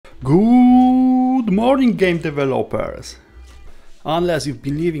Good morning, game developers! Unless you've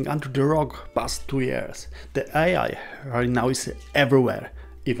been living under the rock past 2 years, the AI right now is everywhere,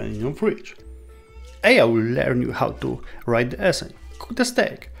 even in your fridge. AI will learn you how to write the essay, cook the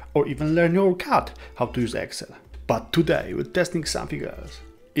steak, or even learn your cat how to use Excel. But today we're testing something else.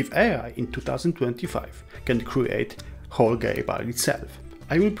 If AI in 2025 can create whole game by itself,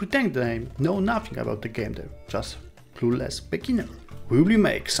 I will pretend that I know nothing about the game dev, just clueless beginner. Will we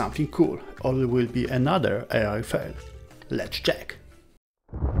make something cool, or will it be another AI fail? Let's check.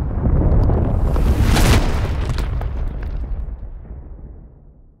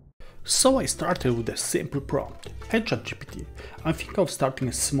 So I started with a simple prompt. Hey ChatGPT, I'm thinking of starting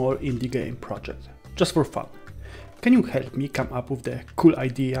a small indie game project, just for fun. Can you help me come up with a cool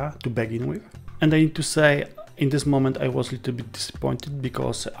idea to begin with? And I need to say, in this moment I was a little bit disappointed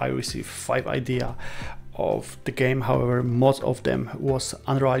because I received 5 ideas of the game, however most of them was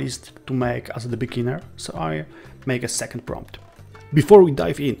unrealistic to make as a beginner, so I make a second prompt. Before we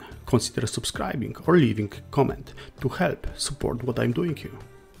dive in, consider subscribing or leaving a comment to help support what I'm doing here.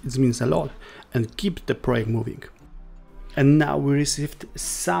 It means a lot and keep the project moving. And now we received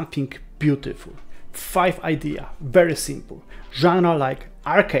something beautiful. 5 ideas, very simple, genre like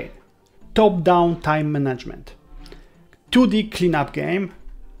arcade, top-down time management, 2D cleanup game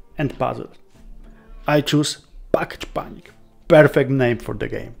and puzzle. I choose Package Panic, perfect name for the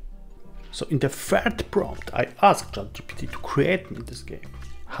game. So in the third prompt I asked ChatGPT to create me this game.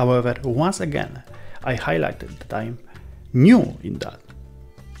 However, once again I highlighted that I'm new in that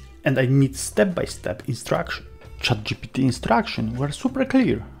and I need step-by-step instruction. ChatGPT instructions were super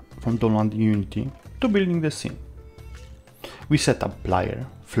clear, from downloading Unity to building the scene. We set up player,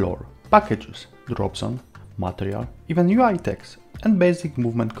 floor, packages, drop zone, material, even UI text and basic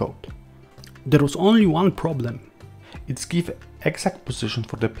movement code. There was only one problem. It's give exact position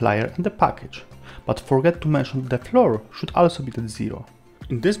for the player and the package, but forget to mention the floor should also be at 0.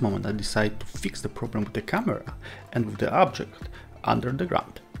 In this moment I decided to fix the problem with the camera and with the object under the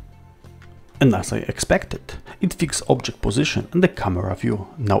ground. And as I expected, it fixed object position and the camera view.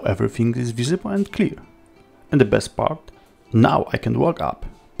 Now everything is visible and clear. And the best part, now I can walk up,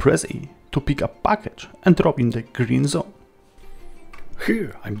 press E to pick up package and drop in the green zone.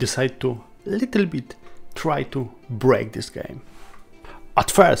 Here I decided to little bit try to break this game.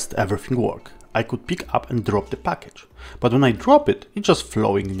 At first everything worked. I could pick up and drop the package, but when I drop it, it's just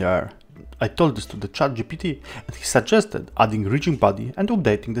flowing in the air. I told this to the ChatGPT and he suggested adding rigid body and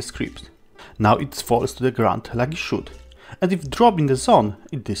updating the script. Now it falls to the ground like it should, and if dropped in the zone,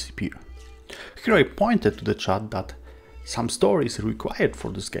 it disappears. Here I pointed to the chat that some story is required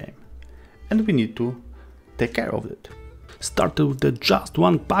for this game, and we need to take care of it. Started with the just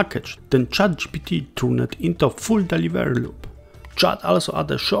one package, then ChatGPT turned it into a full delivery loop. Chat also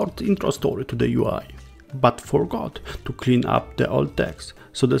added a short intro story to the UI, but forgot to clean up the old text,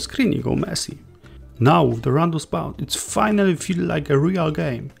 so the screen go messy. Now with the random spawn, it finally feels like a real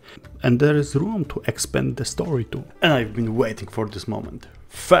game, and there is room to expand the story too. And I've been waiting for this moment.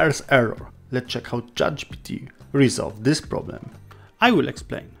 First error. Let's check how ChatGPT resolved this problem. I will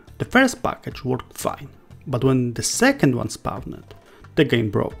explain. The first package worked fine, but when the second one spawned, the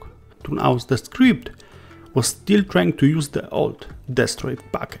game broke. Turns out the script was still trying to use the old destroyed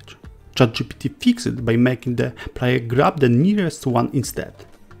package. ChatGPT fixed it by making the player grab the nearest one instead.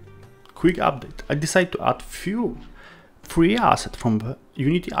 Quick update, I decided to add few free assets from the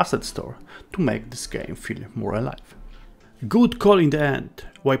Unity Asset Store to make this game feel more alive. Good call in the end.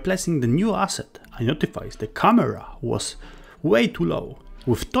 While placing the new asset, I noticed the camera was way too low.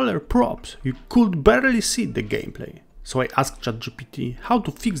 With taller props, you could barely see the gameplay. So I asked ChatGPT how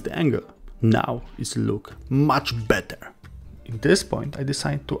to fix the angle. Now it looks much better. In this point, I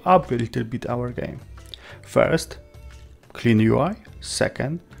decided to upgrade a little bit our game. First, clean UI.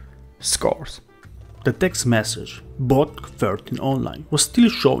 Second, scores. The text message, bot 13 online, was still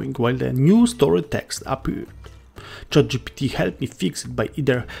showing while the new story text appeared. ChatGPT helped me fix it by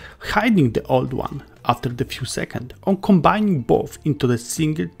either hiding the old one after the few seconds or combining both into the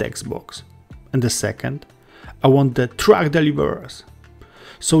single text box. And the second, I want the track deliverers.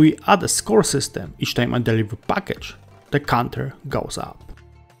 So we add a score system. Each time I deliver package, the counter goes up.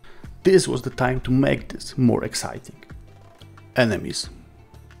 This was the time to make this more exciting. Enemies.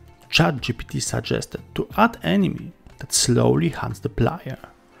 ChatGPT suggested to add enemy that slowly hunts the player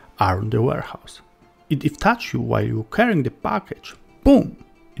around the warehouse. If touch you while you're carrying the package, boom,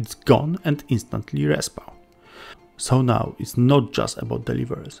 it's gone and instantly respawn. So now it's not just about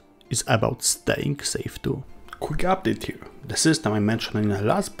deliveries, it's about staying safe too. Quick update here, the system I mentioned in the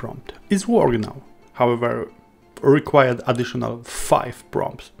last prompt is working now, however required additional 5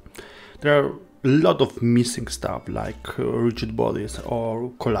 prompts. There are a lot of missing stuff like rigid bodies or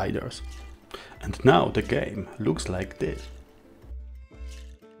colliders. And now the game looks like this.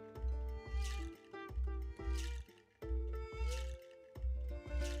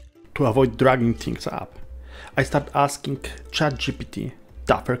 To avoid dragging things up, I start asking ChatGPT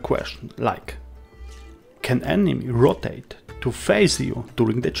tougher questions like: can enemy rotate to face you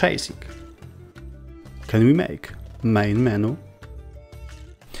during the chasing? Can we make main menu?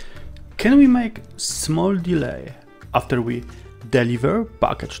 Can we make small delay after we deliver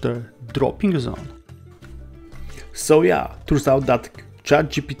package the dropping zone? So yeah, turns out that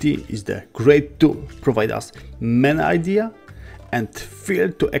ChatGPT is the great tool, provide us many ideas and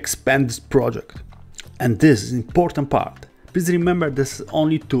feel to expand this project. And this is important part. Please remember, this is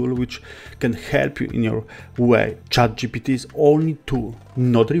only tool which can help you in your way. ChatGPT is only tool,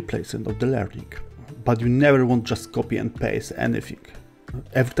 not replacement of the learning. But you never want just copy and paste anything.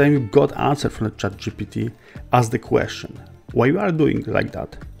 Every time you got answer from the ChatGPT, ask the question, why you are doing like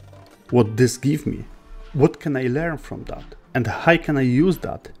that? What this give me? What can I learn from that? And how can I use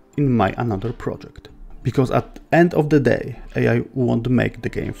that in my another project? Because at the end of the day, AI won't make the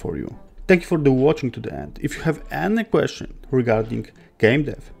game for you. Thank you for the watching to the end. If you have any question regarding game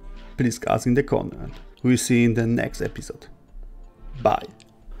dev, please ask in the comment. We'll see you in the next episode. Bye.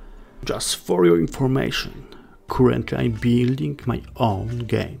 Just for your information, currently I'm building my own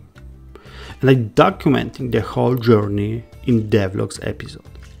game. And I'm documenting the whole journey in devlogs episode.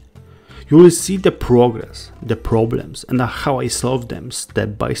 You will see the progress, the problems, and how I solve them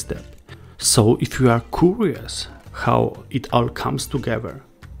step by step. So if you are curious how it all comes together,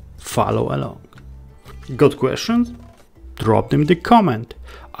 follow along. Got questions? Drop them in the comment.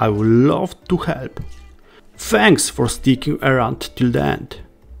 I would love to help. Thanks for sticking around till the end.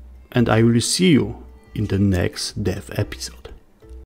 And I will see you in the next dev episode.